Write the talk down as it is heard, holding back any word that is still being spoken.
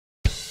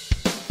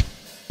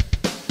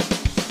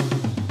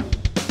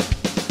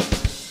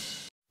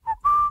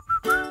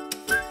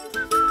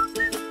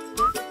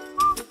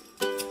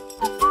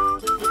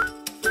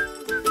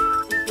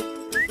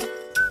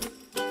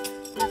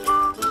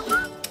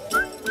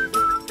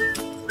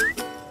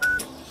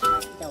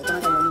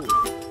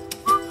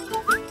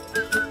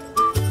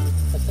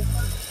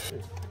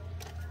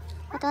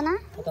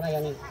4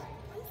人。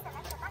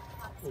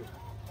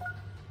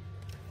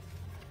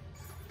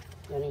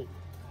4人。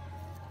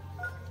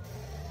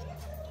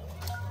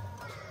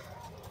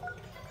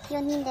4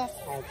人で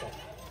す。はい、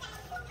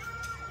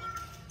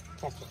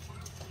キャッチ。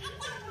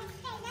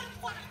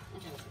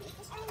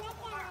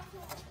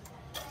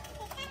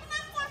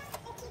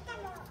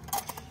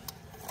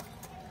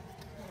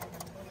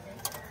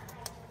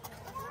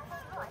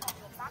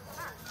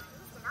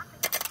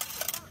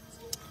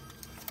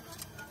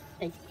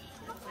はい。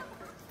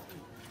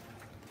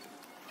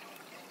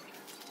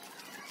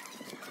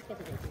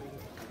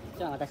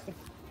じゃあ渡して。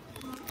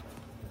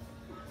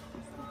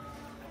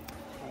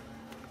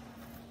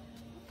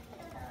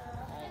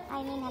は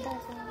い、みんなどうぞ。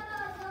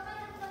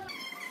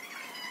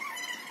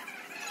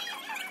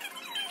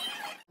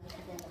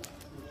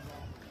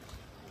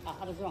あ、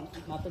あれズボン、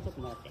待ってちょっ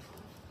ともらって。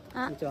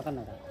あ、道わかん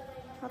ないから。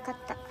わかっ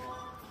た。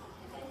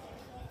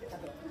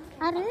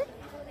ある？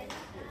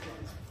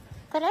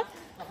これ？あ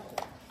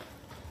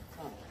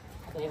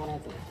と英語のや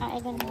つ。あ、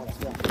英語のや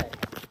つ。い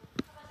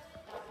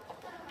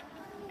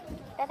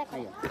ただきます。は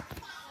いよ。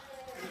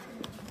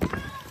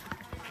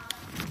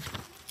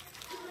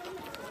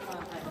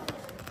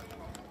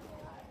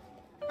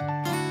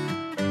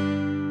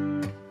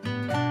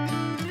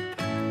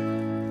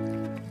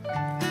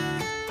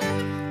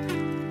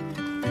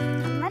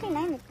あんまり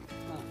ないみたい。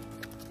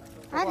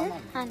ある？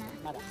あ、ない。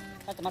まだ。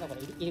だってまだこ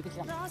れ入り口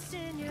だもん。行っ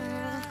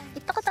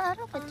たことあ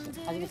る？こっち。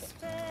初めて。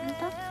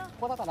本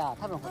ここだから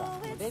多分ほら、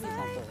ベイビーさ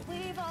んと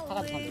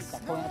高橋さ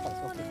んと行った公園だったら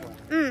すごくいい公園。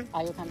当？うん。あ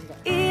あいう感じで。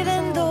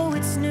Even though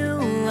it's new,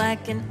 I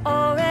can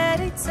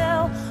already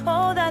tell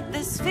all that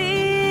this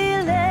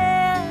feeling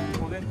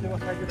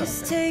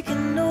is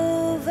taking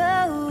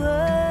over.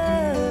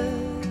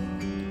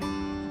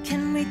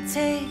 Can we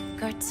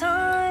take our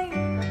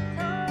time?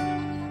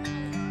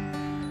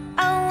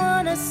 I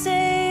wanna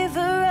savor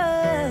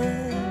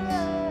us.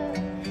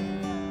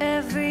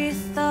 Every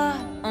thought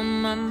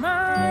on my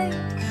mind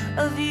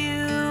of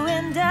you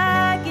and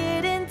I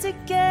getting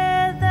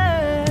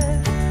together.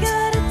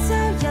 Gotta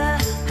tell ya,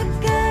 I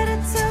gotta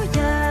tell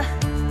ya,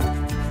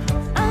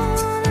 I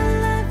wanna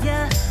love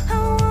ya, I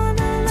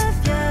wanna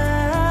love ya.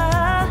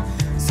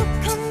 So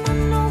come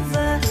on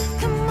over,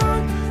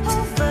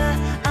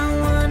 I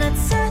wanna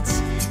touch,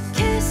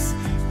 kiss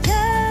you.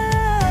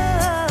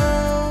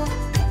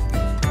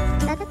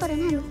 だってこれ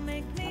何？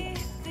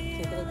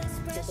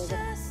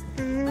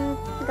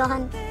ご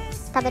飯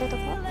食べると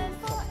こ？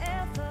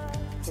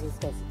そう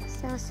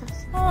そう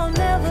そう。I'll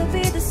never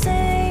be the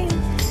same.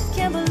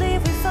 Can't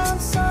believe we found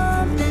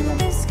something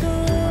this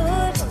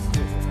good.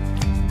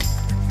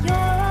 You're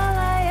all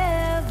I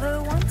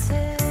ever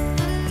wanted.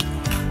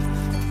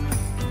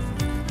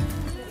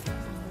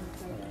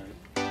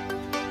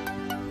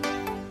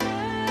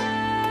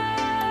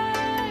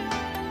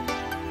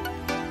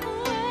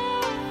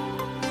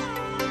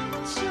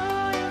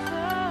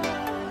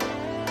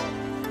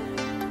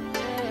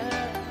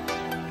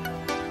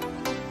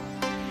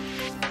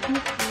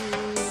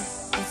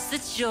 It's the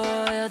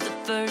joy of the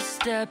first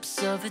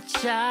steps of a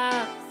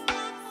child.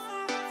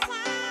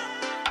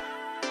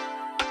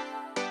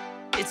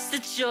 It's the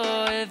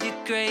joy of your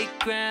great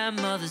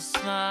grandmother's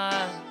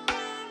smile.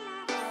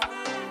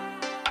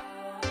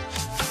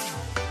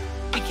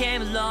 We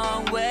came a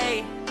long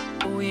way,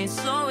 but we ain't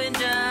slowing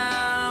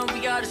down. We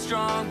got a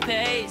strong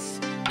pace.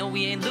 No,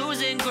 we ain't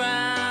losing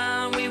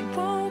ground. We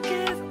won't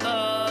give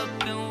up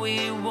and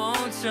we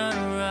won't turn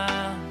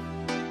around.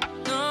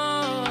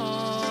 No,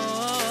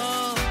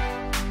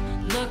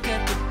 look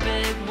at the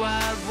big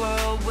wide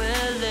world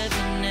we're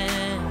living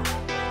in.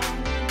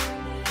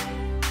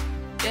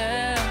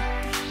 Yeah,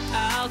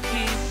 I'll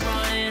keep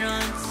running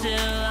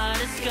until I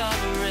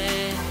discover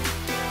it.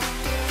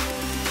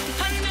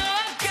 I know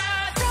I've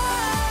got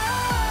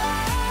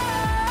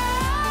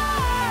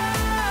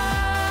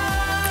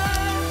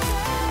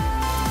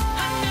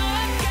I know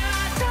I've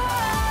got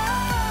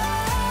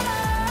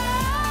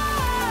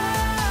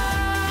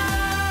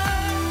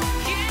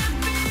Can't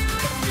be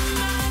wasting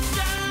my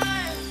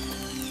time.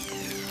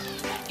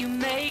 You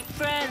make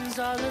friends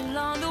all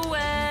along the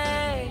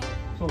way.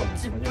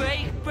 To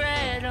break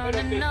bread on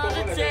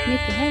another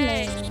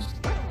day.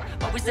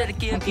 Always there to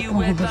give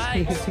you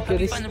advice. Help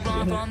you find the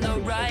wrong from the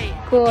right.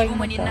 Even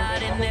when you're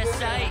not in their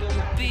sight,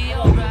 you'll be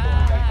alright.